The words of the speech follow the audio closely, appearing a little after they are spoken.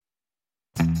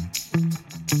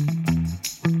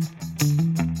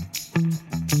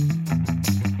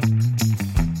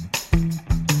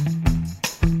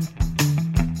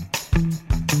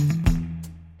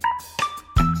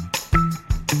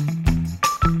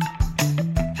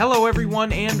Hello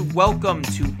everyone and welcome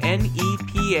to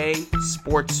NEPA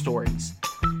Sports Stories.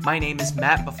 My name is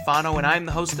Matt Buffano and I'm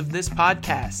the host of this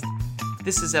podcast.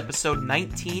 This is episode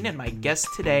 19 and my guest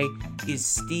today is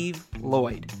Steve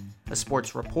Lloyd, a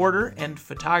sports reporter and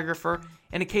photographer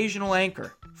and occasional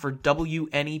anchor for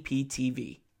WNEP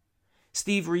TV.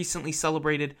 Steve recently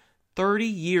celebrated 30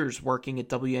 years working at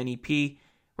WNEP,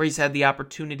 where he's had the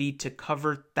opportunity to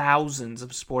cover thousands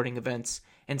of sporting events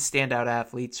and standout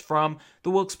athletes, from the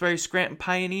Wilkes-Barre Scranton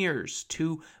Pioneers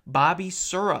to Bobby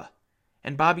Sura.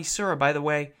 And Bobby Sura, by the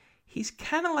way, he's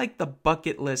kind of like the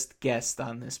bucket list guest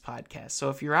on this podcast. So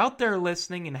if you're out there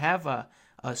listening and have a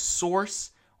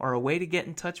source or a way to get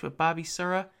in touch with Bobby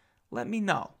Sura, let me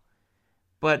know.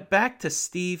 But back to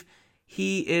Steve.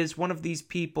 He is one of these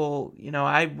people,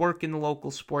 I work in the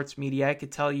local sports media. I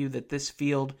could tell you that this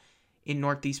field in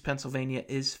Northeast Pennsylvania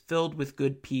is filled with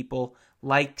good people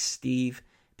like Steve,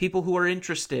 people who are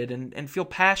interested and feel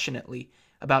passionately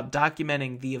about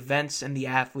documenting the events and the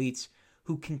athletes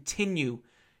who continue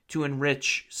to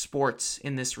enrich sports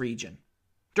in this region.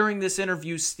 During this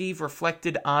interview, Steve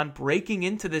reflected on breaking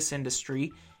into this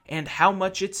industry and how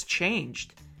much it's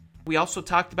changed. We also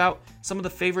talked about some of the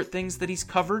favorite things that he's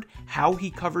covered, how he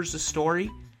covers a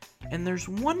story, and there's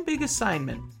one big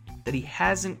assignment that he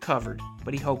hasn't covered,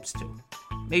 but he hopes to.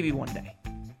 Maybe one day.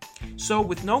 So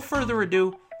with no further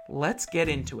ado, let's get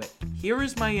into it. Here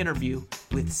is my interview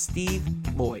with Steve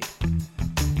Lloyd.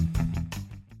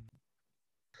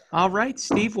 All right,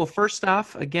 Steve. Well, first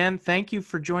off, again, thank you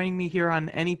for joining me here on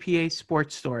NEPA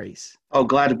Sports Stories. Oh,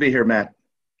 glad to be here, Matt.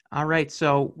 All right.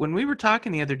 So when we were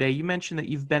talking the other day, you mentioned that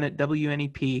you've been at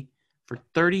WNEP for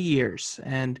 30 years,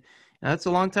 and that's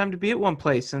a long time to be at one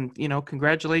place. And,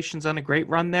 congratulations on a great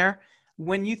run there.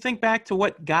 When you think back to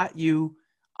what got you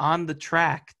on the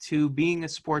track to being a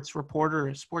sports reporter,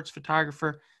 a sports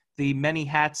photographer, the many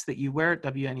hats that you wear at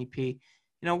WNEP,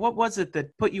 what was it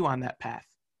that put you on that path?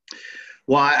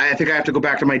 Well, I think I have to go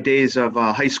back to my days of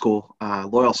high school,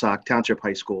 Loyalsock Township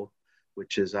High School,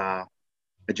 which is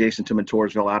adjacent to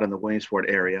Montoursville out in the Williamsport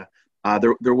area.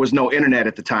 There was no internet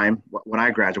at the time when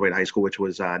I graduated high school, which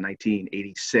was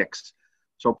 1986.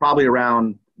 So probably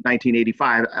around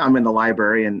 1985, I'm in the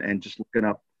library and just looking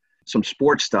up some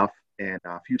sports stuff, and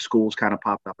a few schools kind of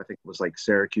popped up. I think it was like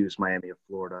Syracuse, Miami of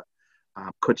Florida.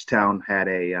 Kutztown had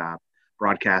a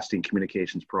broadcasting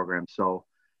communications program. So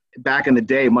back in the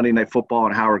day, Monday Night Football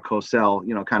and Howard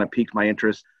Cosell, kind of piqued my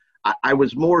interest. I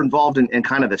was more involved in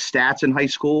kind of the stats in high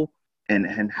school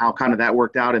and how kind of that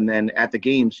worked out. And then at the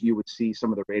games, you would see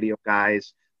some of the radio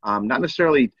guys, not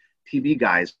necessarily TV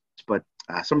guys, but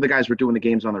some of the guys were doing the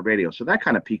games on the radio. So that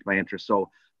kind of piqued my interest.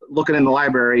 So looking in the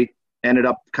library, ended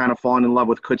up kind of falling in love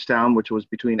with Kutztown, which was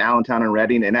between Allentown and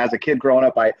Reading. And as a kid growing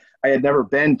up, I had never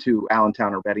been to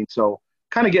Allentown or Reading. So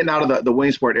kind of getting out of the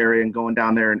Williamsport area and going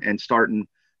down there and starting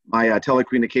my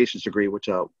telecommunications degree, which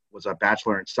was a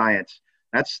bachelor in science.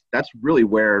 That's really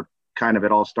where kind of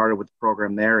it all started with the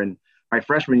program there. And my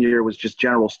freshman year was just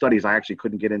general studies. I actually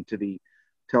couldn't get into the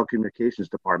telecommunications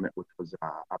department, which was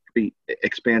a pretty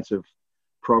expansive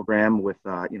program with,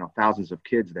 thousands of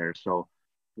kids there. So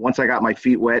once I got my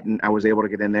feet wet and I was able to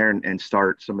get in there and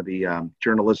start some of the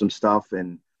journalism stuff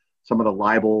and some of the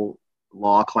libel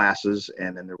law classes,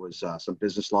 and then there was some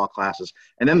business law classes,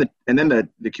 and then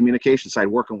the communication side,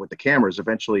 working with the cameras,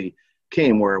 eventually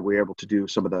came where we were able to do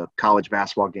some of the college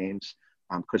basketball games.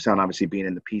 Kutztown obviously being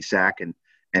in the PSAC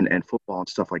and football and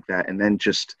stuff like that, and then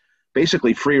just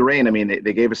basically free reign. I mean,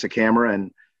 they gave us a camera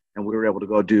and we were able to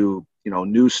go do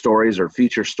news stories or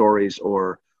feature stories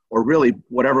or really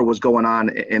whatever was going on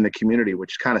in the community,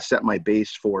 which kind of set my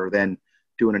base for then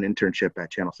doing an internship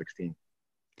at Channel 16.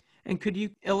 And could you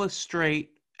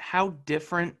illustrate how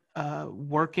different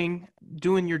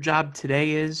doing your job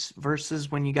today is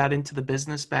versus when you got into the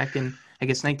business back in, I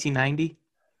guess, 1990?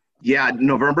 Yeah,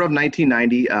 November of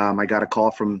 1990, I got a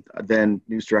call from then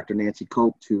news director Nancy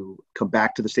Cope to come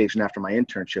back to the station after my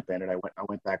internship ended. I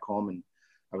went back home and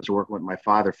I was working with my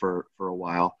father for a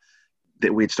while.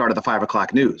 That we had started the 5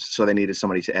 o'clock news, so they needed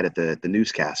somebody to edit the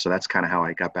newscast. So that's kind of how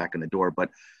I got back in the door.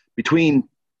 But between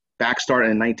back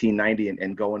starting in 1990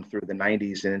 and going through the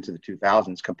 90s and into the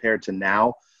 2000s compared to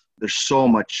now, there's so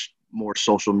much more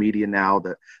social media now.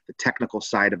 The technical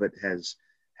side of it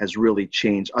has really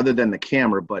changed, other than the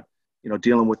camera, but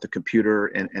dealing with the computer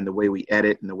and the way we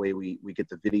edit and the way we get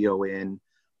the video in,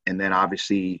 and then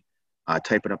obviously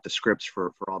typing up the scripts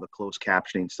for all the closed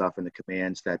captioning stuff and the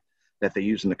commands that they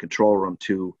use in the control room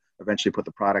to eventually put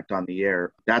the product on the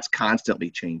air. That's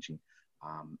constantly changing.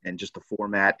 And just the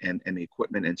format and the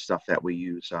equipment and stuff that we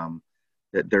use,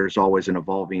 that there's always an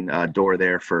evolving door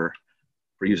there for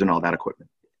using all that equipment.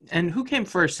 And who came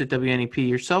first at WNEP,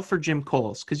 yourself or Jim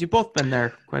Coles? Because you've both been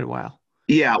there quite a while.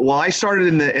 Yeah, well, I started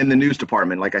in the news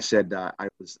department. Like I said, I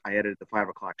edited the 5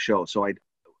 o'clock show. So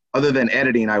other than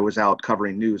editing, I was out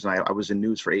covering news, and I was in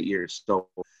news for 8 years. So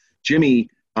Jimmy,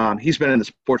 he's been in the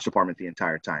sports department the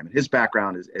entire time. His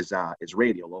background is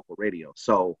radio, local radio.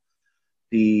 So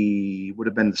the would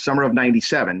have been the summer of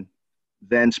 '97.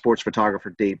 Then sports photographer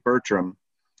Dave Bertram,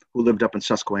 who lived up in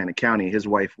Susquehanna County, his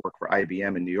wife worked for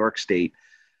IBM in New York State.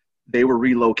 They were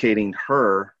relocating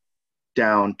her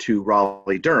down to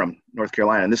Raleigh-Durham, North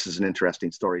Carolina. And this is an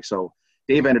interesting story. So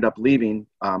Dave ended up leaving,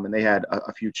 and they had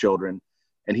a few children.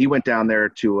 And he went down there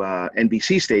to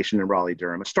NBC station in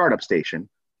Raleigh-Durham, a startup station.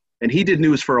 And he did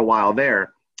news for a while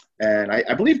there. And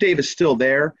I believe Dave is still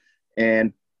there.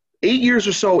 And 8 years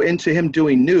or so into him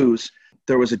doing news,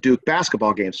 there was a Duke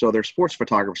basketball game. So their sports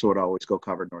photographers would always go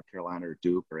cover North Carolina or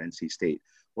Duke or NC State.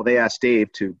 Well, they asked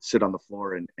Dave to sit on the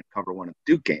floor and cover one of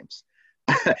the Duke games,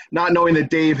 not knowing that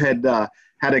Dave had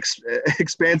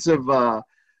expansive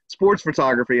sports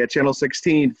photography at Channel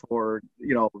 16 for,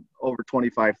 over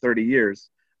 25, 30 years,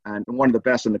 and one of the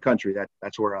best in the country.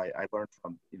 That's where I learned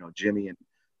from, Jimmy and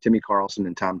Timmy Carlson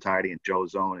and Tom Tidy and Joe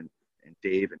Zone and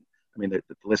Dave. And I mean, the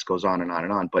list goes on and on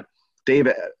and on. But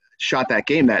Dave shot that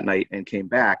game that night and came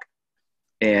back.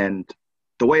 And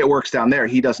the way it works down there,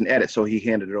 he doesn't edit, so he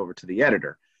handed it over to the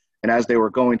editor. And as they were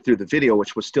going through the video,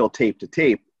 which was still tape to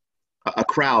tape, a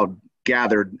crowd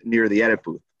gathered near the edit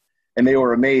booth. And they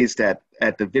were amazed at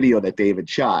the video that David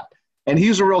shot. And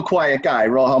he's a real quiet guy,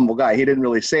 real humble guy. He didn't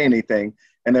really say anything.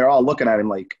 And they're all looking at him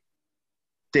like,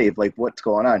 Dave, like, what's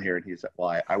going on here? And he said,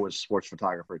 well, I was a sports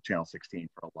photographer at Channel 16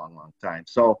 for a long, long time.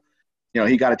 So,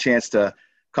 he got a chance to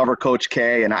cover Coach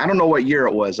K. And I don't know what year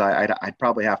it was. I'd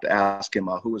probably have to ask him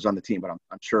who was on the team, but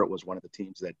I'm sure it was one of the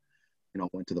teams that,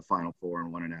 went to the Final Four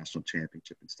and won a national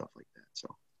championship and stuff like that.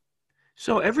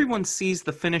 So everyone sees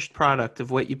the finished product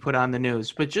of what you put on the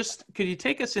news, but just could you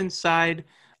take us inside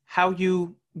how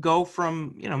you go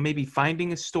from, maybe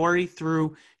finding a story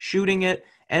through shooting it,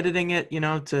 editing it,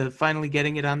 to finally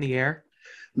getting it on the air?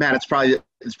 Matt, it's probably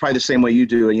the same way you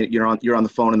do. You're on the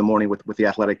phone in the morning with the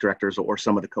athletic directors or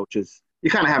some of the coaches. You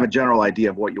kind of have a general idea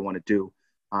of what you want to do.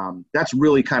 That's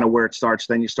really kind of where it starts.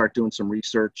 Then you start doing some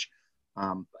research.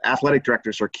 Athletic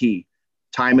directors are key.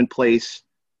 Time and place,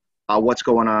 what's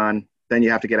going on. Then you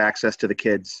have to get access to the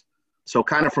kids. So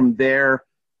kind of from there,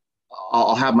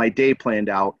 I'll have my day planned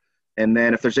out. And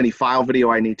then if there's any file video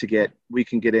I need to get, we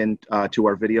can get in to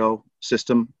our video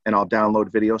system, and I'll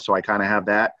download video. So I kind of have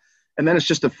that. And then it's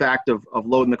just a fact of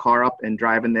loading the car up and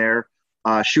driving there,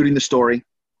 shooting the story.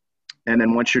 And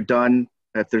then once you're done,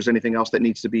 if there's anything else that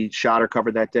needs to be shot or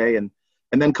covered that day, and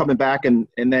then coming back and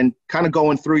then kind of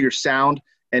going through your sound.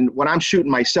 And when I'm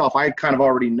shooting myself, I kind of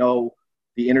already know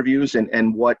the interviews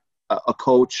and what a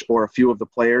coach or a few of the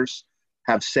players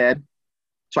have said.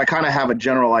 So I kind of have a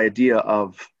general idea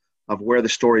of where the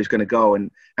story is going to go.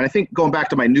 And I think going back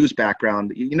to my news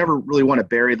background, you never really want to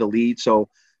bury the lead. So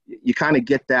you kind of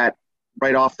get that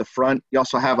right off the front. You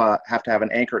also have to have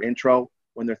an anchor intro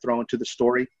when they're thrown to the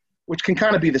story, which can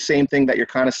kind of be the same thing that you're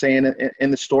kind of saying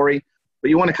in the story, but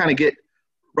you want to kind of get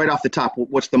right off the top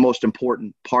what's the most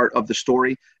important part of the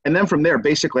story. And then from there,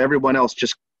 basically everyone else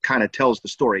just kind of tells the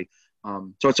story.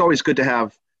 So it's always good to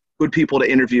have good people to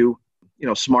interview,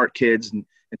 smart kids and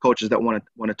coaches that want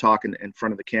to talk in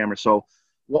front of the camera. So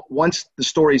once the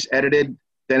story's edited,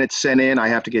 then it's sent in. I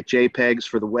have to get JPEGs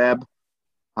for the web.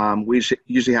 We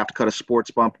usually have to cut a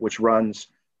sports bump, which runs,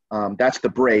 that's the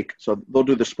break. So they'll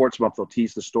do the sports bump. They'll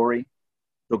tease the story.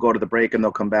 They'll go to the break and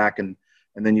they'll come back. And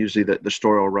then usually the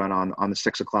story will run on the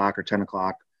 6 o'clock or 10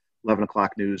 o'clock, 11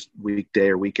 o'clock news weekday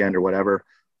or weekend or whatever.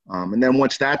 And then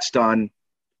once that's done,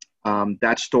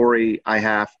 that story, I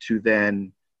have to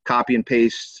then copy and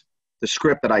paste the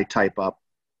script that I type up,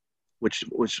 which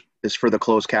is for the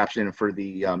closed captioning and for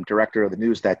the director of the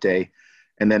news that day.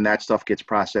 And then that stuff gets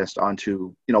processed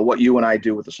onto, what you and I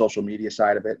do with the social media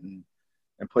side of it and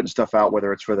putting stuff out,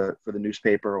 whether it's for the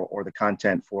newspaper or the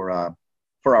content for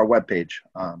our webpage.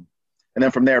 And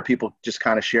then from there, people just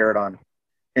kind of share it on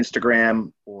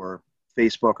Instagram or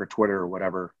Facebook or Twitter or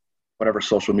whatever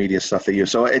social media stuff they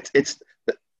use. So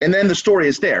and then the story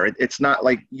is there. It's not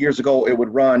like years ago it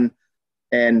would run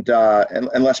and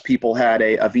unless people had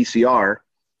a VCR,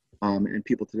 and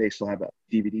people today still have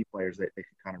DVD players that they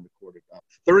can kind of record it.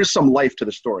 There is some life to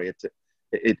the story.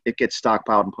 It gets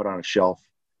stockpiled and put on a shelf,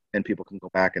 and people can go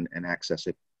back and access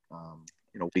it,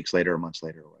 weeks later or months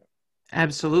later or whatever.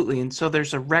 Absolutely. And so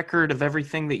there's a record of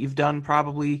everything that you've done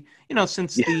probably,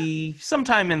 since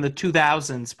sometime in the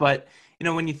 2000s. But,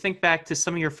 when you think back to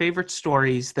some of your favorite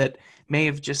stories that may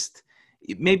have just,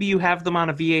 Maybe you have them on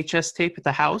a VHS tape at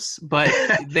the house, but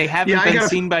they haven't been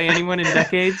seen by anyone in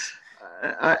decades.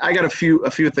 I got a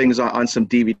few things on some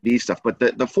DVD stuff, but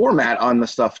the format on the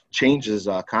stuff changes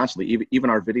constantly. Even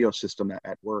our video system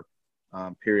at work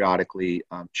periodically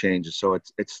changes, so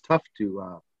it's tough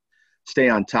to stay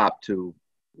on top to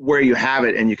where you have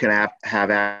it and you can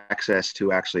have access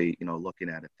to actually looking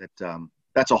at it.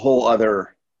 That's a whole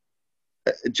other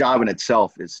job in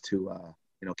itself, is to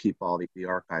keep all the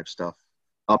archive stuff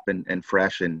up and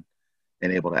fresh and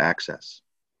able to access.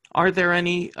 Are there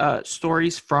any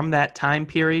stories from that time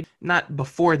period, not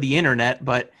before the internet,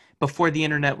 but before the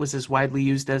internet was as widely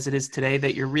used as it is today,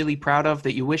 that you're really proud of,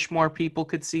 that you wish more people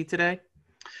could see today?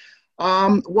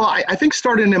 Well, I think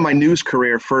starting in my news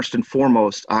career, first and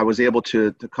foremost, I was able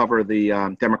to cover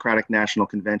the Democratic National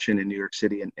Convention in New York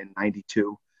City in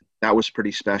 92. That was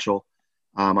pretty special.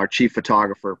 Our chief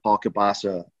photographer, Paul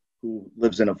Kibasa, who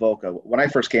lives in Avoca. When I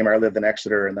first came here, I lived in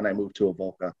Exeter, and then I moved to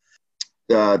Avoca.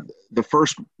 The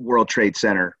first World Trade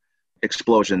Center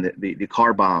explosion, the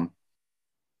car bomb,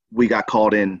 we got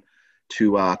called in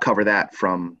to cover that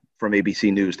from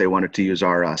ABC News. They wanted to use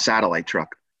our satellite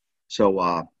truck.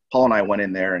 So Paul and I went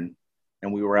in there and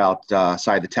we were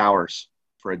outside the towers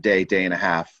for a day and a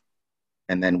half.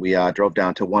 And then we drove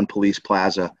down to One Police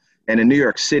Plaza. And in New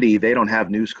York City, they don't have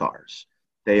news cars.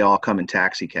 They all come in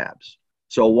taxi cabs.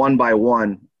 So one by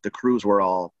one, the crews were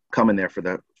all coming there for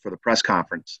the press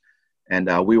conference. And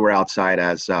we were outside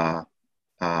as a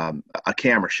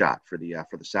camera shot for the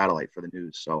satellite for the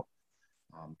news. So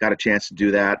got a chance to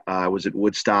do that. I was at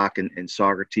Woodstock and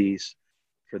Saugerties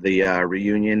for the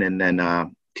reunion, and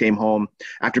then came home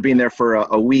after being there for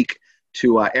a week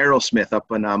to Aerosmith up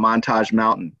on Montage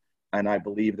Mountain. And I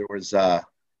believe there was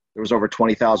over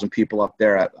 20,000 people up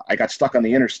there. I got stuck on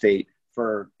the interstate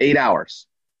for 8 hours,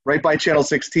 right by Channel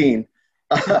 16.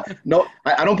 No,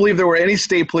 I don't believe there were any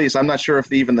state police. I'm not sure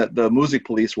if even the music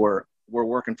police were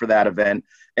working for that event.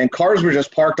 And cars were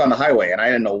just parked on the highway, and I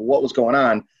didn't know what was going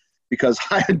on because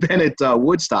I had been at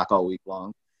Woodstock all week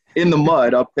long in the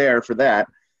mud up there for that,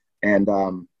 and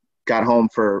got home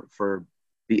for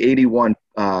the 81.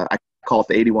 I call it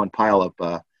the 81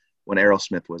 pileup when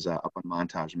Aerosmith was up on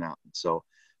Montage Mountain. So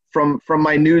from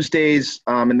my news days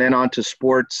and then on to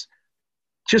sports,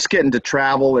 just getting to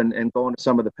travel and going to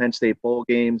some of the Penn State bowl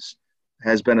games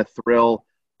has been a thrill.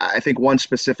 I think one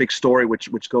specific story, which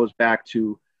goes back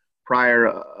to prior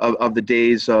of the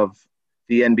days of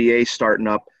the NBA starting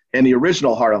up and the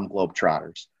original Harlem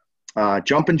Globetrotters.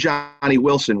 Jumpin' Johnny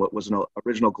Wilson was an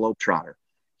original Globetrotter.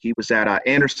 He was at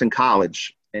Anderson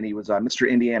College, and he was Mr.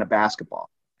 Indiana basketball.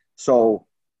 So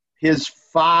his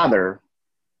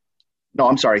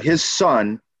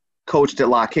son coached at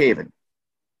Lock Haven.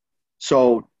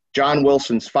 So John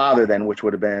Wilson's father then, which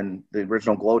would have been the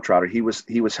original Globetrotter, he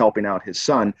was helping out his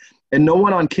son. And no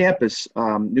one on campus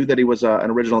knew that he was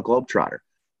an original Globetrotter.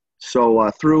 So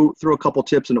through a couple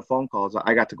tips and the phone calls,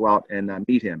 I got to go out and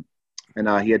meet him. And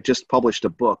he had just published a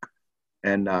book.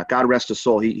 And God rest his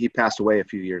soul, he passed away a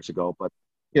few years ago. But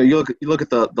you look at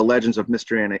the legends of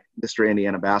Mr.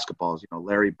 Indiana basketballs.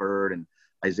 Larry Bird and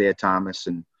Isaiah Thomas,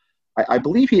 and I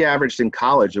believe he averaged in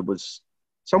college, it was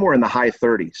somewhere in the high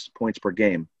 30s points per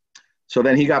game. So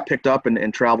then he got picked up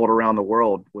and traveled around the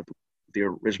world with the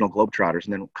original Globetrotters.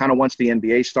 And then kind of once the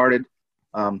NBA started,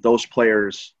 those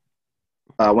players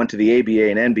went to the ABA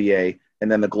and NBA,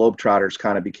 and then the Globetrotters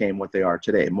kind of became what they are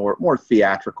today, more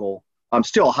theatrical,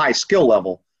 still high skill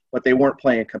level, but they weren't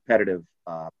playing competitive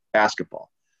basketball.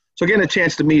 So getting a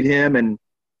chance to meet him, and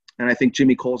I think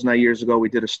Jimmy Coles and I years ago, we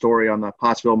did a story on the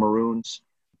Pottsville Maroons,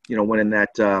 winning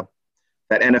that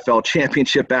NFL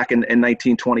championship back in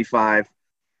 1925.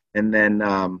 And then,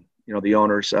 the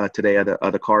owners today of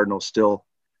the Cardinals still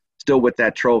with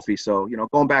that trophy. So,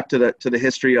 going back to the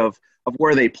history of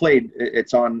where they played, I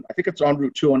think it's on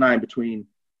Route 209 between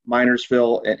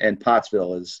Minersville and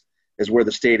Pottsville is where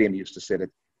the stadium used to sit.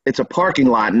 It's a parking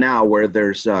lot now where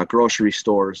there's grocery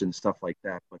stores and stuff like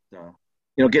that. But,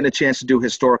 getting a chance to do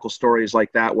historical stories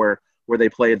like that where they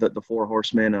played the Four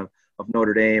Horsemen of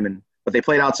Notre Dame, but they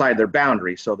played outside their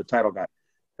boundary, so the title got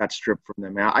stripped from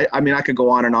them. I mean, I could go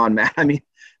on and on, Matt. I mean,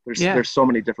 there's so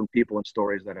many different people and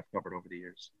stories that I've covered over the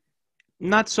years.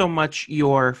 Not so much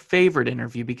your favorite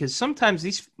interview, because sometimes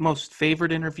these most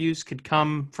favorite interviews could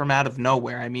come from out of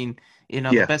nowhere. I mean,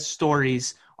 the best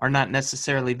stories are not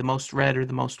necessarily the most read or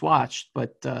the most watched,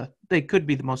 but they could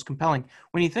be the most compelling.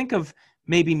 When you think of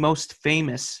maybe most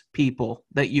famous people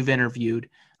that you've interviewed,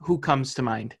 who comes to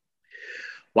mind?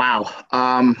 Wow.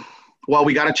 Well,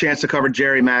 we got a chance to cover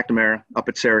Jerry McNamara up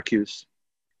at Syracuse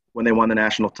when they won the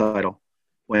national title,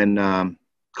 when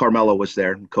Carmelo was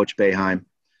there, and Coach Boeheim.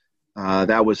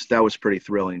 That was pretty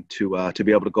thrilling to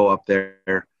be able to go up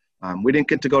there. We didn't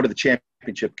get to go to the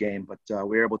championship game, but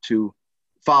we were able to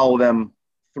follow them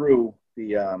through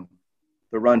the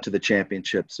run to the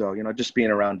championship. So, just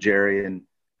being around Jerry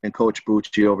and Coach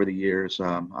Bucci over the years,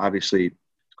 obviously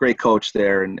great coach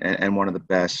there and one of the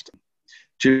best.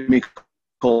 Jimmy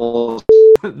Coles.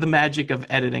 The magic of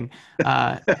editing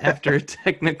after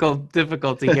technical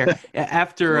difficulty here.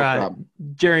 After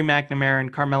Jerry McNamara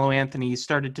and Carmelo Anthony, you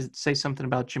started to say something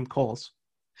about Jim Coles.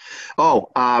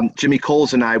 Jimmy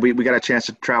Coles and I, we got a chance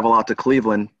to travel out to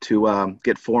Cleveland to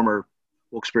get former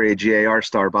Wilkes-Barre GAR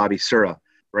star Bobby Sura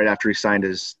right after he signed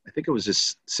his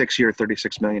 6-year,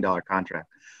 $36 million contract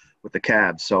with the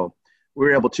Cavs. So we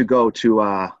were able to go to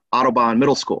Audubon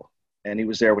Middle School, and he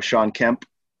was there with Sean Kemp.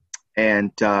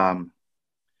 And I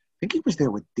think he was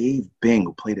there with Dave Bing,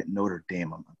 who played at Notre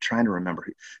Dame. I'm trying to remember.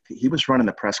 He was running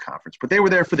the press conference. But they were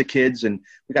there for the kids, and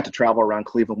we got to travel around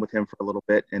Cleveland with him for a little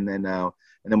bit. And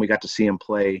then we got to see him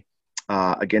play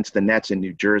against the Nets in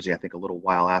New Jersey, I think a little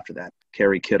while after that.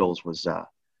 Kerry Kittles was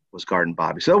guarding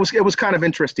Bobby. So it was kind of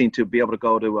interesting to be able to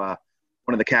go to one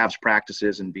of the Cavs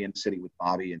practices and be in the city with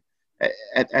Bobby. And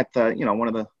at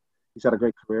the, he's had a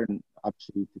great career, and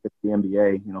obviously to get to the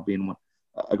NBA, being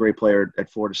a great player at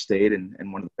Florida State and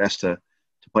one of the best to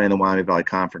play in the Wyoming Valley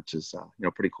Conference is,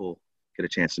 pretty cool. Get a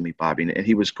chance to meet Bobby. And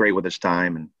he was great with his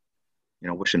time, and,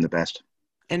 wish him the best.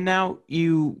 And now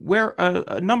you wear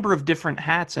a number of different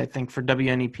hats, I think, for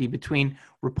WNEP, between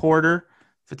reporter,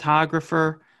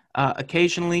 photographer,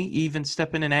 occasionally even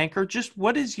step in an anchor. Just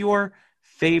what is your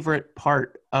favorite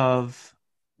part of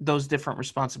those different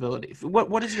responsibilities?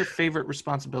 What is your favorite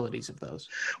responsibilities of those?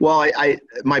 Well,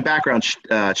 my background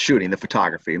shooting, the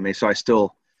photography. I mean, so I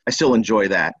still enjoy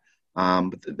that.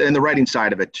 And the writing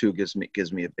side of it too gives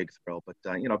me a big thrill. But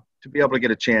to be able to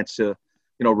get a chance to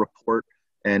report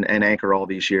and anchor all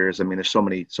these years. I mean, there's so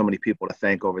many people to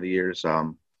thank over the years.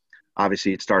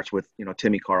 Obviously, it starts with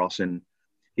Timmy Carlson.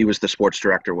 He was the sports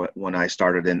director when I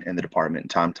started in the department, and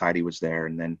Tom Tidy was there,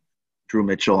 and then Drew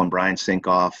Mitchell and Brian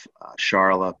Sinkoff,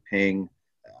 Charla, Ping.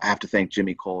 I have to thank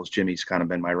Jimmy Coles. Jimmy's kind of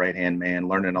been my right-hand man,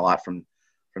 learning a lot from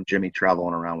Jimmy,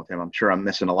 traveling around with him. I'm sure I'm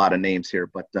missing a lot of names here,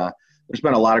 but there's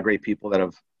been a lot of great people that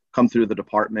have come through the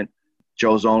department.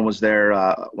 Joe Zone was there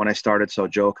when I started, so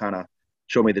Joe kind of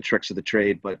showed me the tricks of the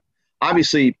trade. But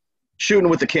obviously, shooting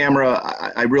with the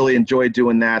camera, I really enjoyed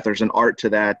doing that. There's an art to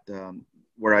that.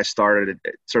 Where I started,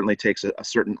 it certainly takes a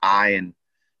certain eye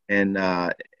and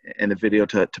the video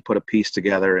to put a piece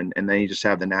together, and then you just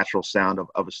have the natural sound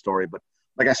of a story. But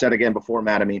like I said again before,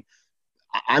 Matt, I mean,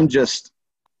 I'm just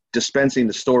dispensing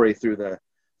the story through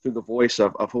the voice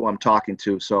of who I'm talking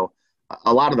to. So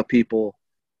a lot of the people,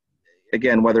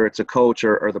 again, whether it's a coach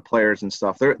or the players and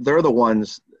stuff, they're the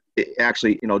ones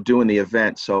actually doing the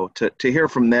event. So to hear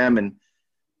from them and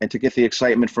to get the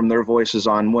excitement from their voices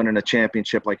on winning a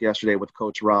championship like yesterday with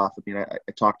Coach Roth. I mean,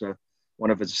 I talked to one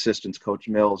of his assistants, Coach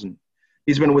Mills, and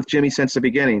he's been with Jimmy since the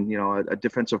beginning, a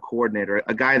defensive coordinator,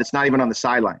 a guy that's not even on the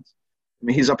sidelines. I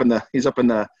mean, he's up in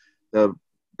the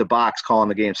box calling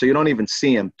the game. So you don't even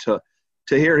see him. To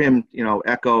hear him,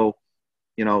 echo,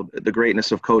 the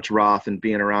greatness of Coach Roth and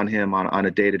being around him on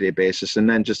a day-to-day basis. And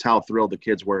then just how thrilled the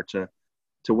kids were to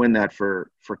win that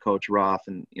for Coach Roth,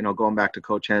 and, going back to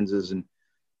Coach Henzes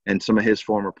and some of his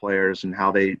former players and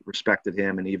how they respected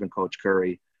him, and even Coach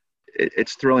Curry.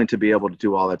 It's thrilling to be able to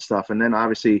do all that stuff. And then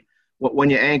obviously when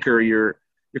you anchor, you're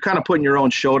kind of putting your own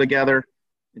show together,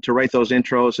 and to write those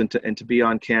intros and to be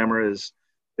on camera is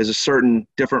a certain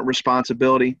different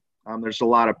responsibility. There's a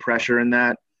lot of pressure in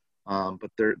that,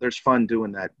 but there's fun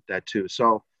doing that too.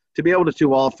 So to be able to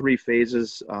do all three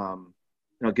phases,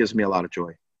 gives me a lot of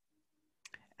joy.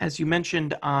 As you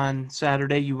mentioned on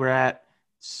Saturday, you were at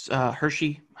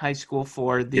Hershey High School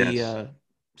for the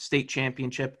state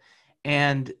championship.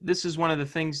 And this is one of the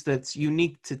things that's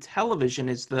unique to television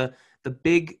is the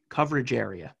big coverage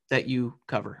area that you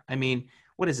cover. I mean,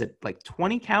 what is it, like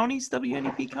 20 counties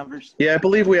WNEP covers? Yeah, I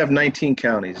believe we have 19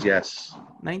 counties, yes.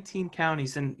 19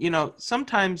 counties. And,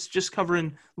 sometimes just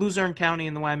covering Luzerne County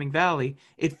in the Wyoming Valley,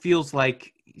 it feels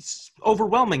like it's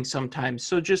overwhelming sometimes.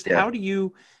 So just how do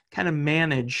you kind of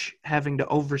manage having to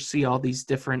oversee all these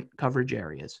different coverage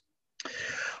areas?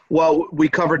 Well, we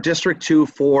cover District 2,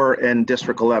 4, and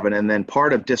District 11, and then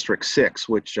part of District 6,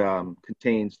 which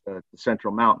contains the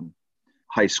Central Mountain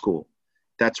High School.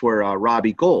 That's where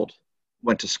Robbie Gould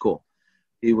went to school.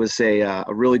 He was a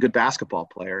really good basketball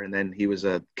player, and then he was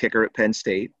a kicker at Penn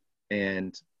State,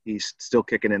 and he's still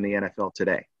kicking in the NFL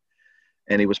today.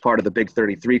 And he was part of the Big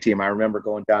 33 team. I remember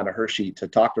going down to Hershey to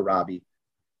talk to Robbie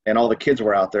and all the kids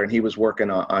were out there, and he was working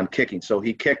on kicking. So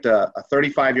he kicked a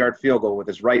 35-yard field goal with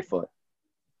his right foot,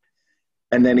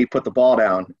 and then he put the ball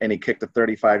down and he kicked a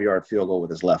 35-yard field goal with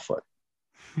his left foot,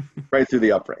 right through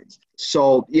the uprights.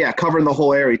 So yeah, covering the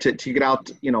whole area to get out,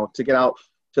 to get out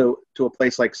to a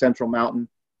place like Central Mountain,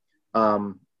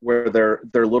 where their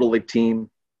little league team,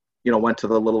 went to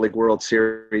the Little League World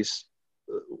Series,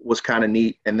 was kind of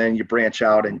neat. And then you branch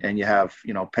out and you have,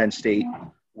 Penn State,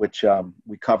 which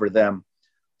we cover them.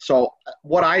 So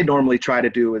what I normally try to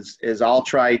do is I'll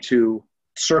try to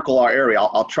circle our area.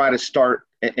 I'll try to start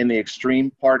in the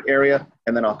extreme part area,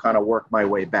 and then I'll kind of work my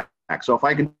way back. So if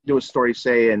I can do a story,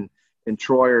 say in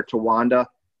Troy or Towanda,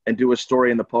 and do a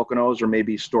story in the Poconos, or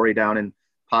maybe a story down in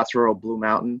Pottsville or Blue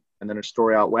Mountain, and then a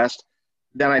story out west,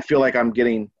 then I feel like I'm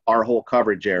getting our whole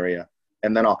coverage area,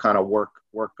 and then I'll kind of work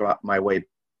my way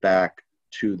back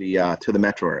to the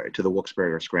metro area, to the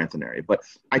Wilkes-Barre or Scranton area. But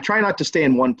I try not to stay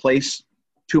in one place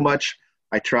too much.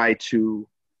 I try to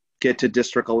get to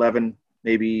District 11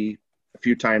 maybe a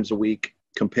few times a week,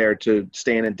 compared to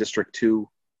staying in District 2,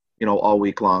 all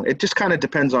week long. It just kind of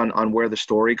depends on where the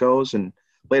story goes. And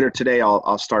later today,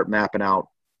 I'll start mapping out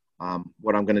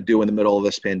what I'm going to do in the middle of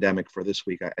this pandemic for this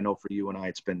week. I know for you and I,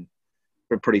 it's been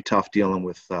pretty tough dealing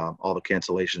with all the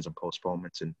cancellations and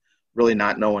postponements, and really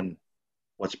not knowing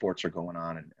what sports are going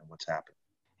on and what's happening.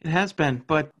 It has been,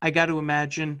 but I got to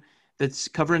imagine that's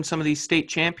covering some of these state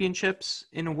championships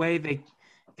in a way they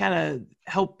kind of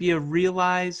help you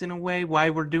realize in a way why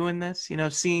we're doing this,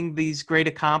 seeing these great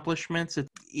accomplishments.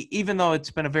 Even though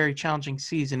it's been a very challenging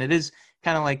season, it is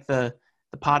kind of like the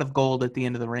pot of gold at the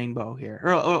end of the rainbow here.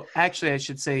 Or actually, I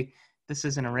should say this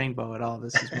isn't a rainbow at all.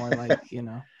 This is more like,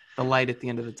 the light at the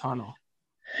end of the tunnel.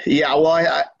 Yeah,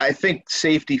 well, I think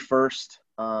safety first.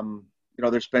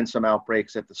 There's been some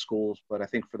outbreaks at the schools, but I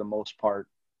think for the most part,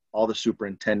 all the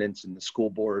superintendents and the school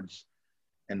boards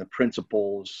and the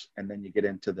principals, and then you get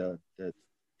into the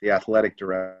athletic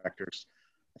directors,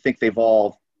 I think they've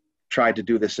all tried to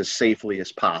do this as safely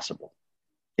as possible.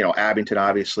 Abington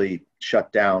obviously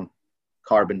shut down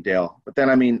Carbondale, but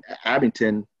then,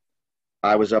 Abington,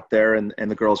 I was up there and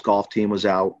the girls' golf team was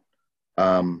out.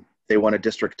 They won a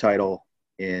district title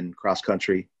in cross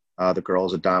country. The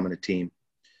girls, a dominant team,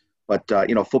 but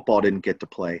football didn't get to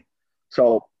play.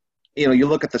 So, you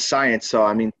look at the science.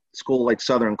 So, school like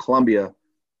Southern Columbia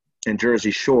and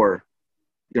Jersey Shore,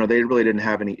 they really didn't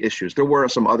have any issues. There were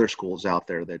some other schools out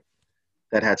there that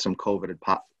had some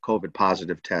COVID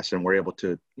positive tests and were able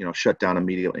to, shut down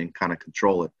immediately and kind of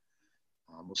control it.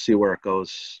 We'll see where it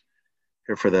goes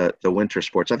here for the winter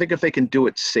sports. I think if they can do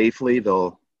it safely,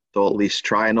 they'll at least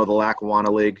try. I know the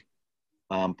Lackawanna League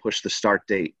pushed the start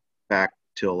date back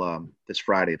till this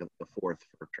Friday, the 4th,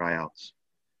 for tryouts.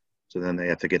 So then they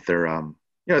have to get their,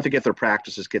 to get their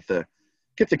practices, get the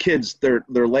kids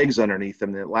their legs underneath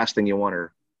them. The last thing you want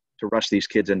are to rush these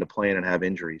kids into playing and have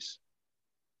injuries.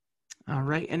 All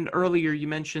right. And earlier you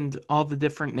mentioned all the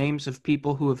different names of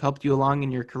people who have helped you along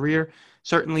in your career.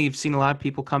 Certainly you've seen a lot of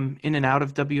people come in and out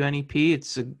of WNEP.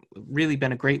 It's really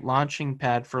been a great launching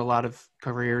pad for a lot of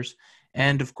careers.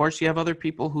 And of course you have other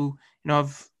people who,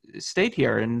 have stayed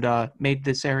here and made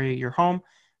this area your home.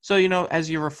 So, as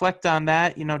you reflect on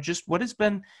that, just what has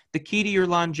been the key to your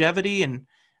longevity, and,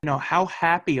 how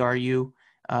happy are you,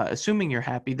 assuming you're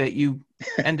happy, that you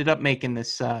ended up making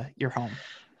this your home?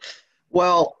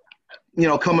 Well,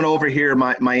 coming over here,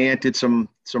 my aunt did some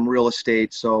real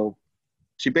estate. So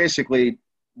she basically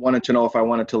wanted to know if I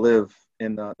wanted to live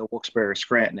in the Wilkes-Barre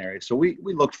Scranton area. So we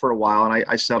looked for a while, and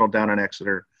I settled down in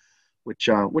Exeter, which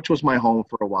was my home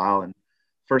for a while. And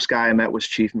first guy I met was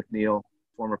Chief McNeil,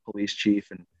 former police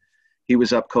chief, and he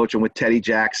was up coaching with Teddy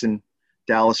Jackson,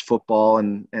 Dallas football,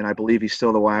 and I believe he's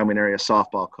still the Wyoming area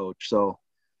softball coach. So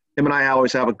him and I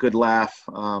always have a good laugh.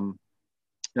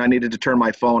 I needed to turn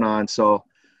my phone on, so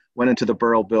went into the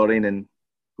Borough building, and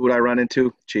who would I run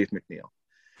into? Chief McNeil.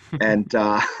 And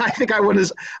I think I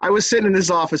was sitting in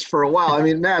his office for a while.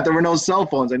 Matt, there were no cell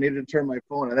phones. I needed to turn my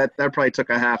phone on. That probably took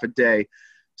a half a day.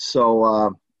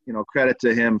 So, credit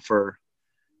to him for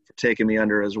taking me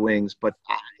under his wings. But,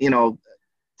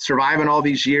 surviving all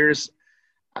these years,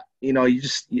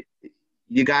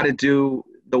 you got to do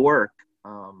the work,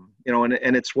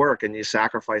 and it's work, and you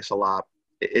sacrifice a lot.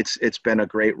 It's been a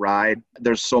great ride.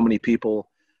 There's so many people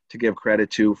to give credit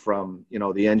to, from,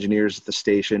 the engineers at the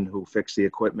station who fix the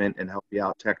equipment and help you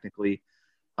out technically.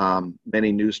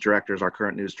 Many news directors, our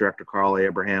current news director, Carl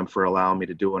Abraham, for allowing me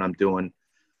to do what I'm doing.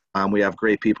 We have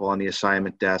great people on the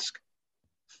assignment desk,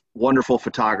 wonderful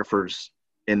photographers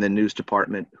in the news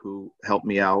department who help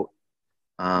me out.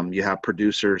 You have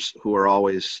producers who are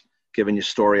always giving you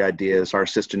story ideas. Our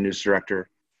assistant news director,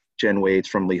 Jen Wade's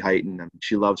from Lehighton. I mean,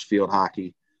 she loves field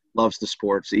hockey, loves the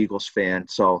sports, Eagles fan.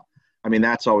 So, I mean,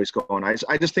 that's always going.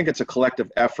 I just think it's a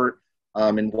collective effort,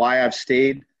 and why I've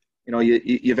stayed. You know, you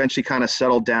eventually kind of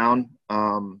settled down.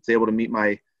 Was able to meet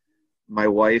my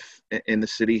wife in the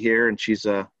city here, and she's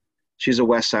a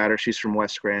West Sider. She's from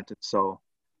West Scranton. So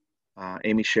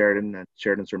Amy Sheridan,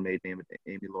 Sheridan's her maiden name,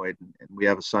 Amy Lloyd, and we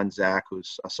have a son, Zach,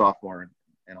 who's a sophomore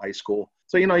in high school.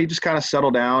 So, you know, you just kind of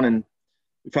settle down, and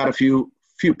we've had a few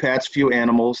pets, few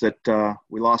animals that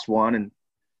we lost one and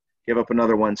give up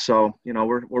another one. So, you know,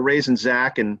 we're raising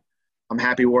Zach, and I'm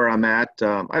happy where I'm at.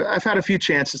 I've had a few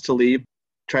chances to leave,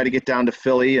 try to get down to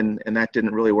Philly, and that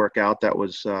didn't really work out. That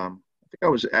was, I think I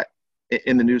was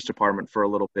in the news department for a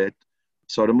little bit.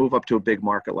 So to move up to a big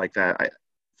market like that,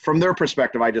 from their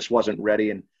perspective, I just wasn't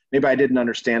ready. And maybe I didn't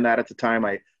understand that at the time.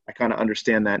 I kind of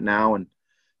understand that now. And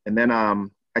then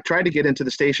I tried to get into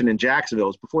the station in Jacksonville. It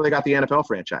was before they got the NFL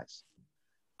franchise.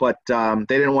 But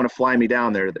they didn't want to fly me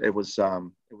down there. It was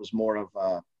more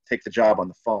of take the job on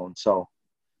the phone. So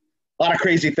a lot of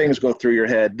crazy things go through your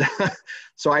head.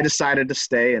 So I decided to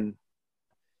stay, and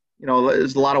you know,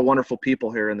 there's a lot of wonderful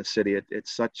people here in the city.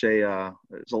 It's such a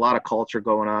there's a lot of culture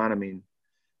going on. I mean,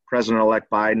 President-elect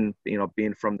Biden, you know,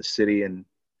 being from the city, and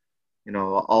you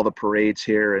know, all the parades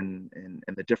here and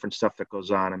the different stuff that goes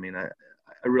on. I mean, I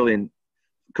really,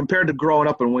 compared to growing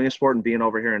up in Williamsport and being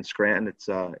over here in Scranton, it's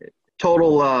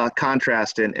total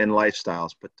contrast in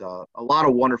lifestyles, but a lot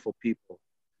of wonderful people,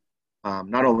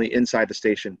 not only inside the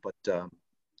station,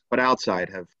 but outside,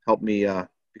 have helped me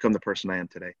become the person I am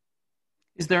today.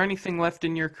 Is there anything left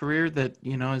in your career that,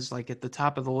 you know, is like at the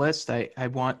top of the list? I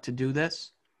want to do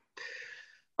this.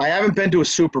 I haven't been to a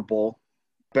Super Bowl,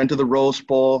 been to the Rose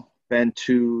Bowl, been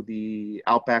to the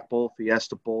Outback Bowl,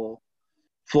 Fiesta Bowl,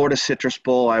 Florida Citrus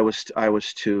Bowl. I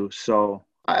was to. So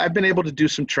I've been able to do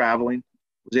some traveling.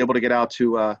 Was able to get out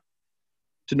to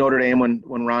Notre Dame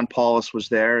when Ron Paulus was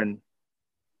there, and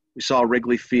we saw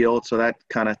Wrigley Field. So that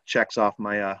kind of checks off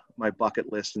my my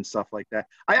bucket list and stuff like that.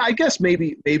 I guess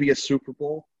maybe a Super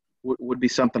Bowl would be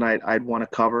something I'd want to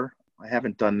cover. I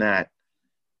haven't done that,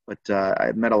 but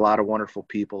I've met a lot of wonderful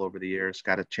people over the years.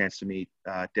 Got a chance to meet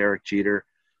Derek Jeter.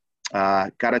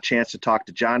 Got a chance to talk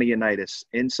to Johnny Unitas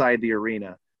inside the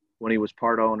arena when he was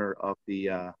part owner of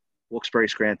the Wilkes-Barre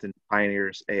Scranton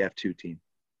Pioneers AF2 team.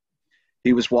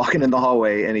 He was walking in the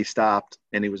hallway, and he stopped,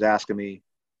 and he was asking me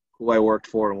who I worked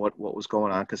for and what was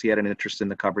going on, because he had an interest in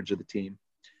the coverage of the team.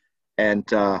 And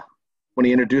when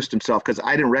he introduced himself, because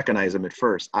I didn't recognize him at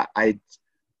first, I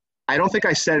don't think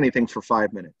I said anything for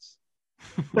 5 minutes.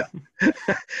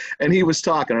 And he was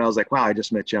talking, and I was like, wow, I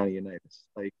just met Johnny Unitas.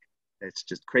 Like, it's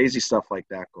just crazy stuff like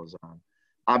that goes on.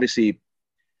 Obviously,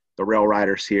 the Rail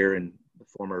Riders here and the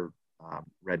former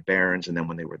Red Barons, and then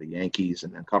when they were the Yankees,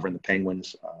 and then covering the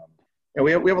Penguins. And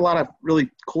we have a lot of really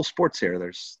cool sports here.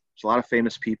 There's a lot of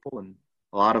famous people and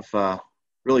a lot of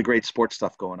really great sports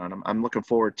stuff going on. I'm looking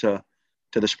forward to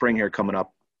the spring here coming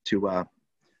up to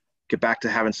get back to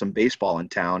having some baseball in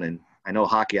town. And I know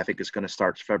hockey, I think, is going to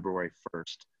start February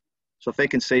 1st. So if they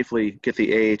can safely get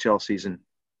the AHL season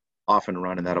off and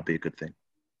running, that'll be a good thing.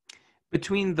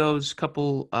 Between those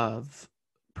couple of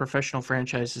professional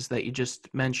franchises that you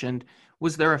just mentioned,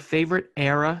 was there a favorite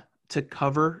era to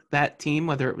cover that team,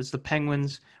 whether it was the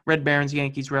Penguins, Red Barons,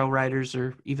 Yankees, Rail Riders,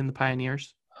 or even the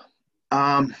Pioneers?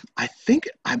 I think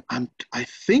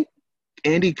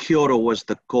Andy Chiodo was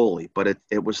the goalie, but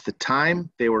it was the time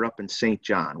they were up in St.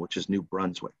 John, which is New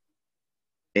Brunswick.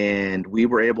 And we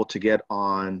were able to get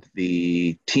on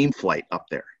the team flight up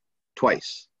there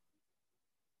twice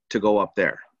to go up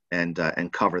there and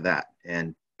cover that.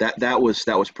 And that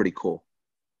was pretty cool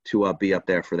to be up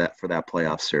there for that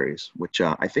playoff series, which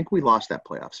I think we lost that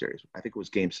playoff series. I think it was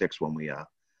Game 6 when we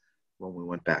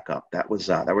went back up. That was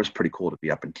pretty cool to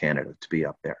be up in Canada, to be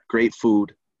up there. Great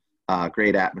food,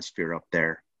 great atmosphere up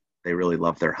there. They really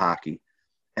love their hockey.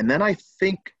 And then I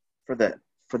think for the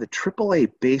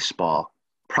AAA baseball,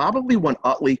 probably when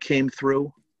Utley came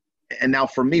through. And now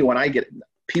for me, when I get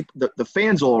people, the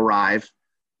fans will arrive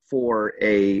for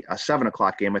a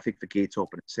 7:00 game. I think the gates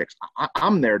open at 6.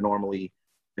 I'm there normally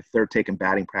if they're taking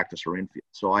batting practice or infield.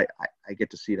 So I get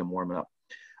to see them warming up.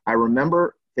 I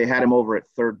remember they had him over at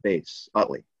third base,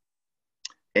 Utley.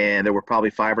 And there were probably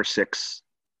 5 or 6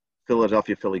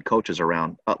 Philadelphia Philly coaches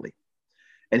around Utley.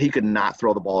 And he could not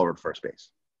throw the ball over at first base.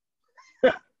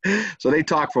 So they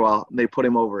talked for a while, and they put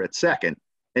him over at second.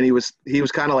 And he was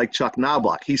kind of like Chuck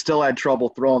Knobloch. He still had trouble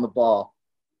throwing the ball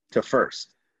to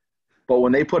first. But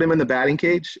when they put him in the batting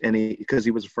cage, and because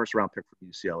he was a first-round pick for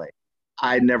UCLA,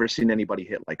 I'd never seen anybody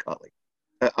hit like Utley.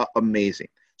 Amazing.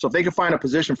 So if they could find a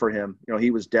position for him, you know,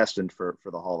 he was destined for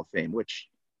the Hall of Fame, which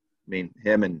I mean,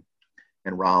 him and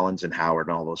Rollins and Howard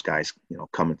and all those guys,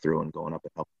 coming through and going up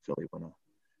and helping Philly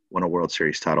win a World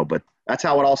Series title. But that's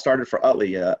how it all started for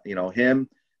Utley. Him,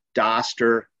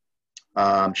 Doster,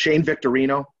 Shane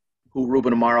Victorino, who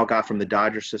Ruben Amaro got from the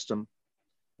Dodger system,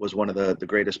 was one of the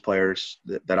greatest players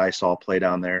that I saw play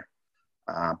down there.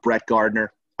 Brett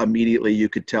Gardner, immediately you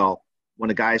could tell when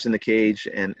a guy's in the cage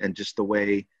and just the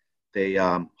way they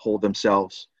hold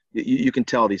themselves. You can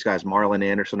tell these guys. Marlon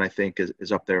Anderson, I think,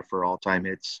 is up there for all-time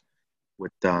hits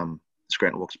with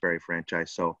Scranton Wilkes-Barre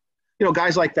franchise. So,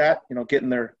 guys like that, getting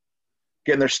their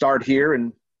start here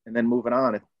and then moving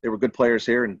on. They were good players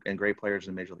here and great players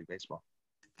in Major League Baseball.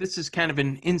 This is kind of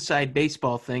an inside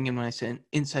baseball thing. And when I say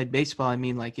inside baseball, I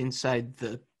mean like inside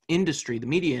the industry, the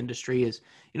media industry is,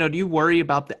 do you worry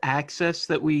about the access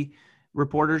that we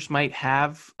reporters might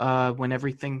have when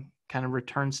everything kind of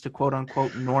returns to quote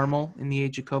unquote normal in the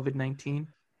age of COVID-19?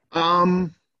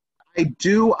 I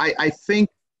do. I think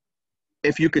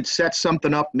if you could set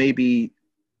something up, maybe,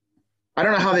 I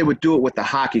don't know how they would do it with the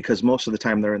hockey because most of the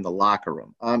time they're in the locker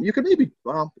room. You could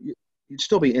you'd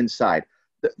still be inside.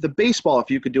 The baseball, if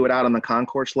you could do it out on the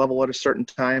concourse level at a certain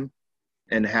time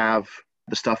and have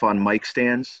the stuff on mic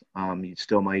stands, you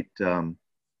still might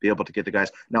be able to get the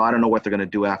guys. Now, I don't know what they're going to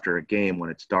do after a game when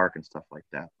it's dark and stuff like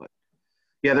that. But,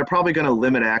 yeah, they're probably going to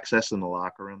limit access in the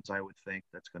locker rooms, I would think.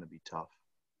 That's going to be tough.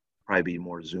 Probably be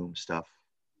more Zoom stuff.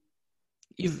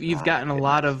 You've gotten a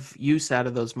lot of use out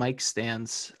of those mic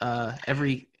stands.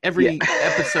 Every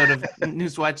episode of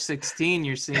Newswatch 16,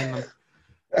 you're seeing them.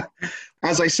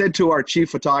 As I said to our chief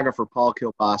photographer, Paul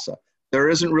Kilbasa, there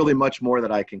isn't really much more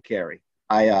that I can carry.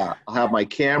 I'll have my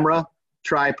camera,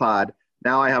 tripod.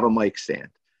 Now I have a mic stand.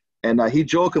 And he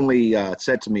jokingly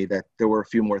said to me that there were a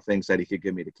few more things that he could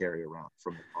give me to carry around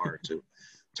from the car to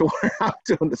where I'm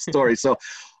doing the story. So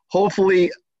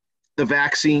hopefully the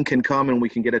vaccine can come and we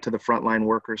can get it to the frontline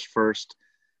workers first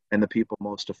and the people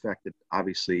most affected,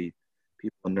 obviously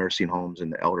people in nursing homes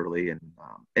and the elderly and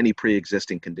any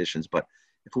pre-existing conditions. But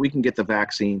if we can get the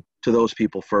vaccine to those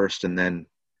people first and then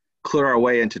clear our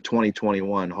way into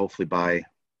 2021, hopefully by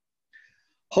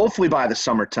the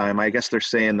summertime. I guess they're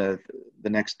saying the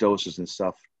next doses and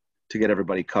stuff to get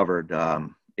everybody covered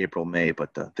April, May,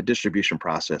 but the distribution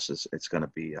process it's going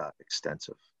to be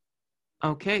extensive.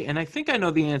 Okay, and I think I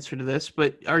know the answer to this,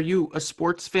 but are you a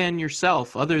sports fan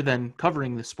yourself other than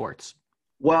covering the sports?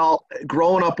 Well,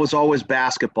 growing up was always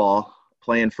basketball,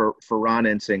 playing for Ron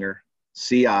Ensinger,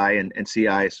 CI, and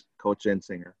CI's Coach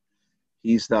Ensinger.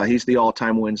 He's the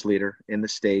all-time wins leader in the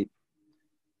state.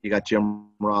 You got Jim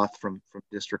Roth from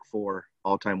District 4,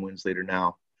 all-time wins leader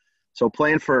now. So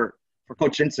playing for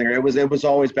Coach Ensinger, it was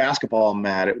always basketball,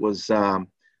 Matt. It was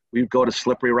we'd go to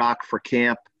Slippery Rock for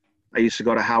camp. I used to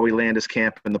go to Howie Landis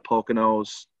camp in the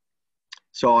Poconos.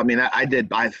 So, I mean,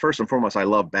 I first and foremost, I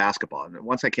love basketball. And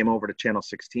once I came over to Channel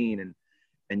 16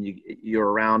 and you're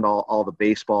around all the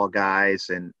baseball guys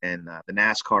and the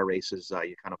NASCAR races,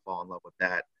 you kind of fall in love with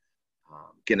that.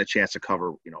 Getting a chance to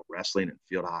cover, wrestling and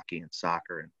field hockey and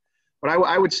soccer. But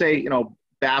I would say,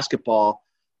 basketball,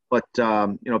 but,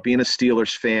 being a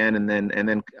Steelers fan. And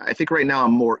then I think right now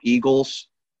I'm more Eagles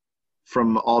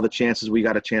from all the chances we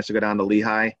got a chance to go down to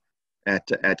Lehigh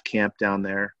at camp down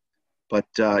there. But,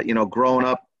 growing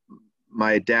up,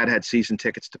 my dad had season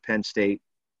tickets to Penn State,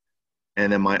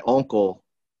 and then my uncle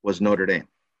was Notre Dame.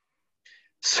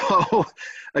 So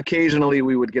occasionally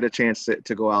we would get a chance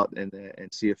to go out and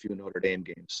see a few Notre Dame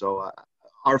games. So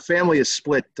our family is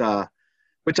split,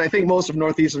 which I think most of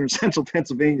northeastern and central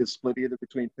Pennsylvania is split either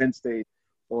between Penn State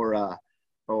or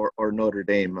Notre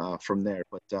Dame from there.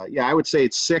 But, I would say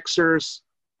it's Sixers,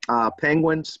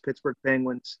 Penguins, Pittsburgh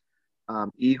Penguins,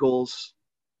 Eagles,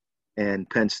 and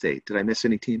Penn State. Did I miss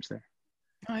any teams there?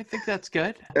 No, I think that's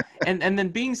good. and then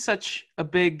being such a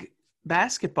big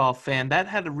basketball fan, that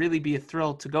had to really be a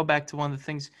thrill to go back to one of the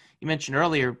things you mentioned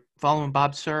earlier, following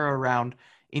Bob Sura around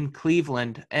in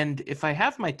Cleveland. And if I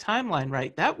have my timeline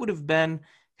right, that would have been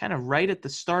kind of right at the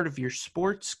start of your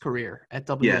sports career at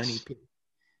WNEP.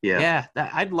 Yes. Yeah.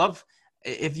 I'd love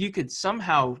if you could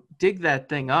somehow dig that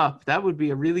thing up. That would be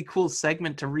a really cool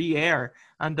segment to re-air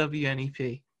on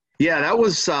WNEP. Yeah,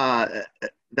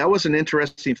 that was an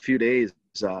interesting few days,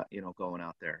 going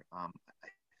out there. I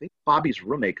think Bobby's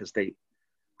roommate, because I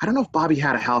don't know if Bobby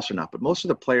had a house or not, but most of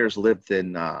the players lived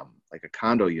in like a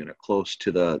condo unit close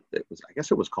to I guess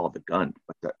it was called the Gun,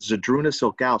 but the Zydrunas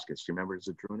Ilgauskas. Do you remember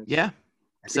Zydrunas? Yeah,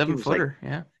 7-footer.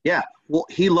 Yeah. Yeah. Well,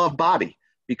 he loved Bobby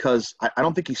because I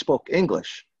don't think he spoke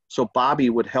English. So Bobby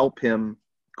would help him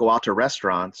go out to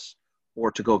restaurants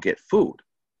or to go get food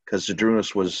because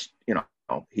Zydrunas was,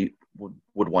 he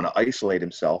would want to isolate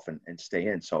himself and stay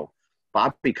in. So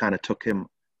Bobby kind of took him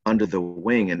under the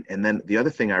wing. And then the other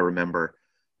thing I remember,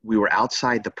 we were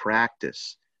outside the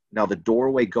practice. Now, the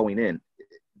doorway going in,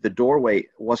 the doorway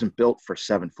wasn't built for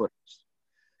 7-footers.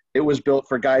 It was built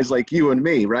for guys like you and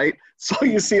me, right? So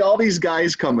you see all these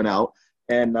guys coming out,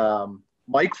 and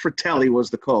Mike Fratelli was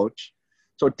the coach.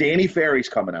 So Danny Ferry's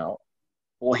coming out.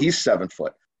 Well, he's 7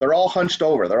 foot. They're all hunched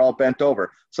over. They're all bent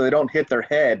over, so they don't hit their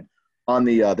head on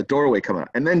the doorway coming out.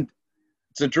 And then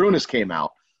Zydrunas came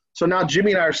out. So now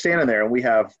Jimmy and I are standing there, and we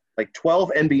have like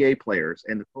 12 NBA players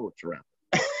and the coach around.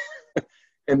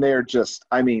 And they're just,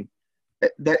 I mean,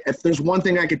 if there's one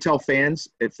thing I could tell fans,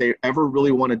 if they ever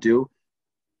really want to do,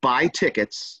 buy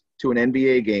tickets to an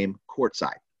NBA game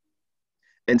courtside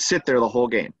and sit there the whole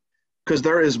game. Because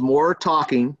there is more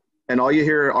talking, and all you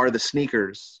hear are the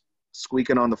sneakers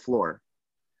squeaking on the floor.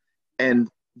 And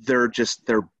they're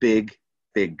big,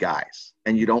 big guys.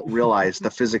 And you don't realize the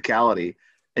physicality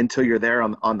until you're there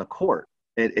on the court.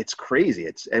 It's crazy.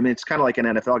 It's kind of like an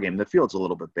NFL game. The field's a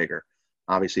little bit bigger.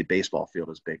 Obviously, baseball field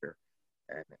is bigger.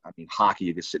 And, I mean, hockey,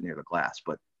 you can sit near the glass.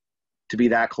 But to be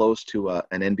that close to an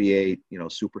NBA,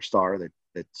 superstar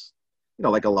that's,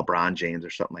 like a LeBron James or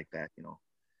something like that,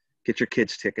 get your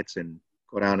kids tickets and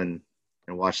go down and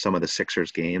watch some of the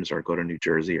Sixers games, or go to New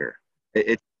Jersey, or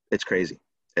it's crazy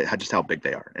just how big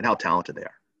they are and how talented they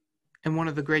are. And one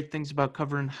of the great things about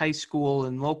covering high school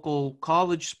and local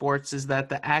college sports is that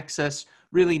the access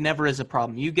really never is a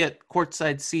problem. You get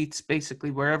courtside seats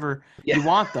basically wherever you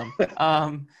want them.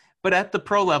 But at the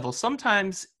pro level,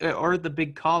 sometimes, or the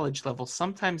big college level,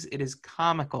 sometimes it is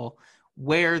comical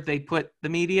where they put the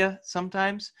media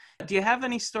sometimes. Do you have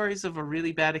any stories of a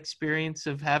really bad experience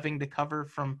of having to cover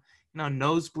from,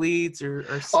 nosebleeds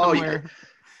or somewhere? Oh, yeah.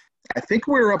 I think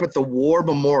we were up at the War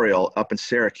Memorial up in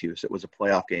Syracuse. It was a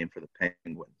playoff game for the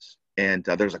Penguins. And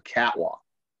there's a catwalk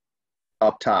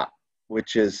up top,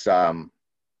 which is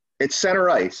it's center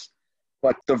ice.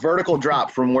 But the vertical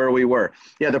drop from where we were,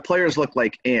 the players looked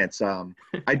like ants.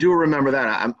 I do remember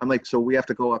that. I'm like, so we have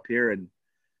to go up here, and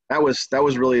that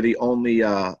was really the only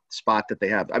spot that they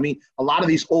have. I mean, a lot of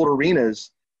these old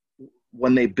arenas,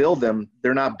 when they build them,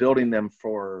 they're not building them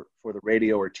for the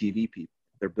radio or TV people.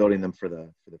 They're building them for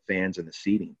the fans and the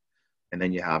seating, and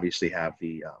then you obviously have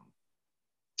the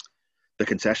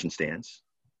concession stands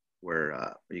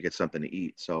where you get something to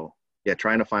eat. So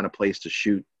trying to find a place to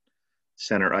shoot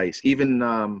center ice. Even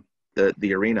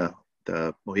the arena,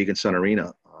 the Mohegan Sun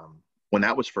Arena, when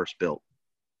that was first built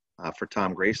for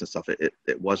Tom Grace and stuff,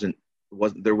 it wasn't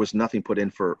there was nothing put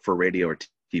in for radio or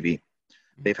TV.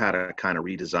 They've had a kind of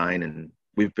redesign, and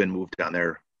we've been moved down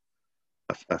there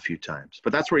a few times.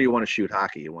 But that's where you want to shoot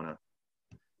hockey. You want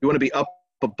to be up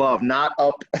above, not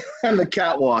up on the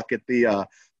catwalk at the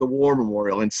War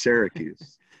Memorial in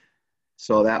Syracuse.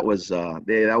 So that was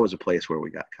a place where we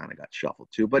got shuffled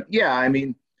to. But you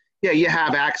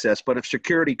have access. But if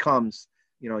security comes,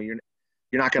 you're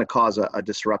not going to cause a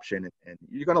disruption, and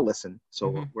you're going to listen.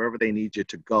 So wherever they need you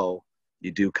to go,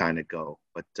 you do kind of go.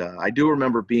 But I do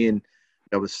remember being,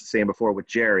 I was saying before with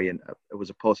Jerry, and it was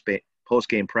a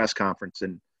post-game press conference,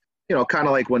 and kind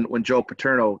of like when Joe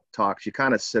Paterno talks, you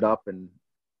kind of sit up and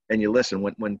you listen.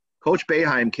 When Coach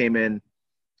Boeheim came in,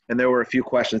 and there were a few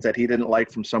questions that he didn't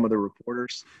like from some of the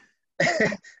reporters,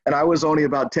 and I was only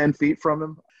about 10 feet from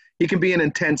him. He can be an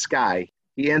intense guy.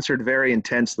 He answered very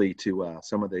intensely to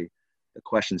some of the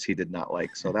questions he did not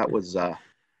like. So that was that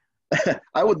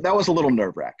was a little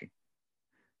nerve-wracking.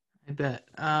 I bet.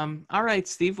 All right,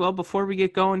 Steve. Well, before we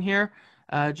get going here,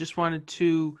 just wanted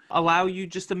to allow you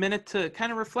just a minute to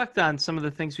kind of reflect on some of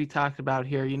the things we talked about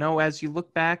here. As you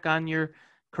look back on your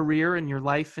career and your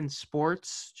life in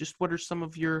sports, just what are some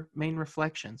of your main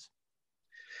reflections?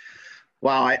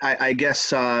 Well, I guess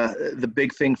the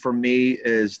big thing for me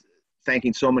is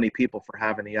thanking so many people for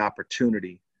having the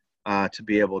opportunity to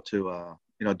be able to,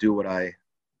 do what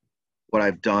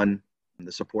I've done, and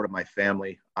the support of my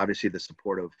family, obviously the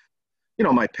support of,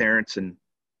 my parents, and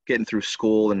getting through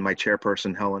school, and my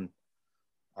chairperson, Helen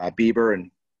Bieber,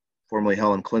 and formerly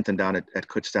Helen Clinton down at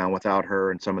Kutztown. Without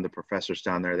her and some of the professors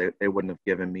down there, they wouldn't have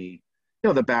given me,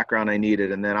 the background I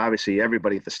needed. And then obviously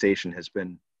everybody at the station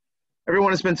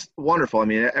everyone has been wonderful. I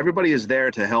mean, everybody is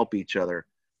there to help each other,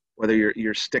 whether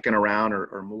you're sticking around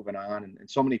or moving on. And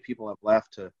so many people have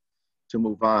left to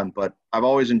move on, but I've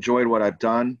always enjoyed what I've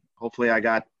done. Hopefully I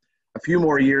got a few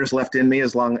more years left in me,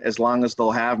 as long as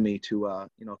they'll have me to,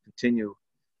 continue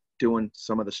doing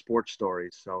some of the sports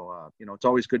stories. So, it's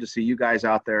always good to see you guys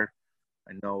out there.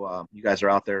 I know you guys are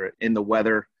out there in the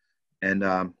weather and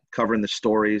covering the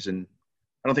stories. And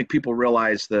I don't think people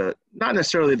realize not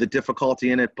necessarily the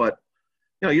difficulty in it, but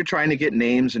you're trying to get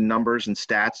names and numbers and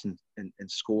stats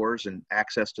and scores and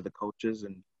access to the coaches.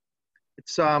 And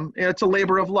it's a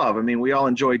labor of love. I mean, we all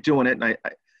enjoy doing it.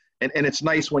 And it's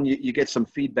nice when you get some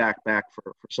feedback back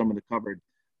for some of the coverage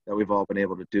that we've all been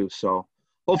able to do. So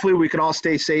hopefully we can all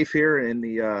stay safe here in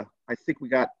I think we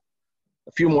got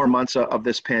a few more months of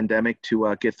this pandemic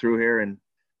to get through here. And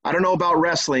I don't know about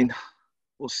wrestling.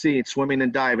 We'll see. It's swimming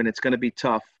and diving. It's going to be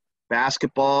tough.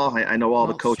 Basketball, I know all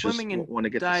the coaches want to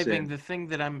get diving. The thing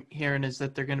that I'm hearing is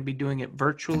that they're going to be doing it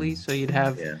virtually. So you'd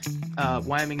have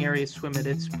Wyoming area swim at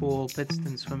its pool,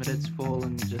 Pittston swim at its pool,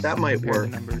 and just that might work.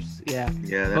 The numbers. Yeah.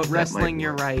 But wrestling,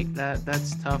 you're right.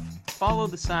 That's tough. Follow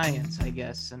the science, I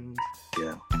guess, and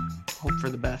hope for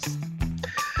the best.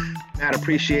 Matt,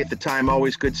 appreciate the time.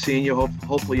 Always good seeing you.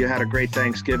 Hopefully you had a great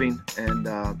Thanksgiving and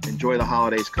enjoy the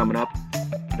holidays coming up.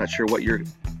 Not sure what you're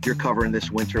covering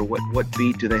this winter. What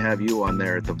beat do they have you on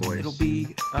there at The Voice? It'll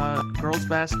be girls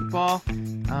basketball.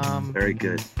 Very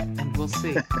good. And we'll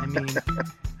see. I mean,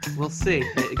 we'll see.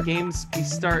 The games be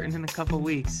starting in a couple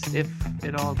weeks if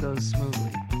it all goes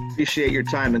smoothly. Appreciate your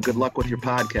time and good luck with your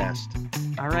podcast.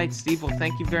 All right, Steve. Well,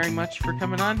 thank you very much for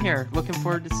coming on here. Looking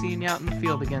forward to seeing you out in the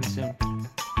field again soon.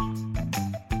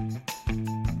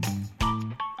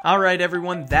 All right,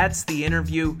 everyone. That's the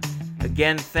interview.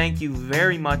 Again, thank you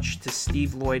very much to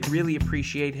Steve Lloyd. Really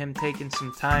appreciate him taking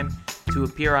some time to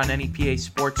appear on NEPA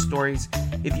Sports Stories.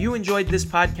 If you enjoyed this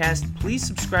podcast, please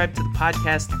subscribe to the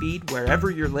podcast feed wherever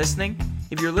you're listening.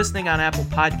 If you're listening on Apple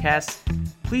Podcasts,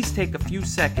 please take a few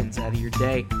seconds out of your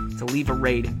day to leave a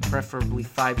rating, preferably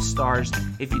 5 stars,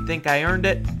 if you think I earned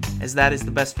it, as that is the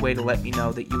best way to let me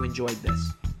know that you enjoyed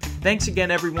this. Thanks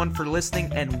again, everyone, for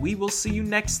listening, and we will see you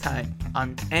next time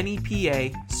on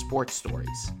NEPA Sports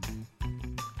Stories.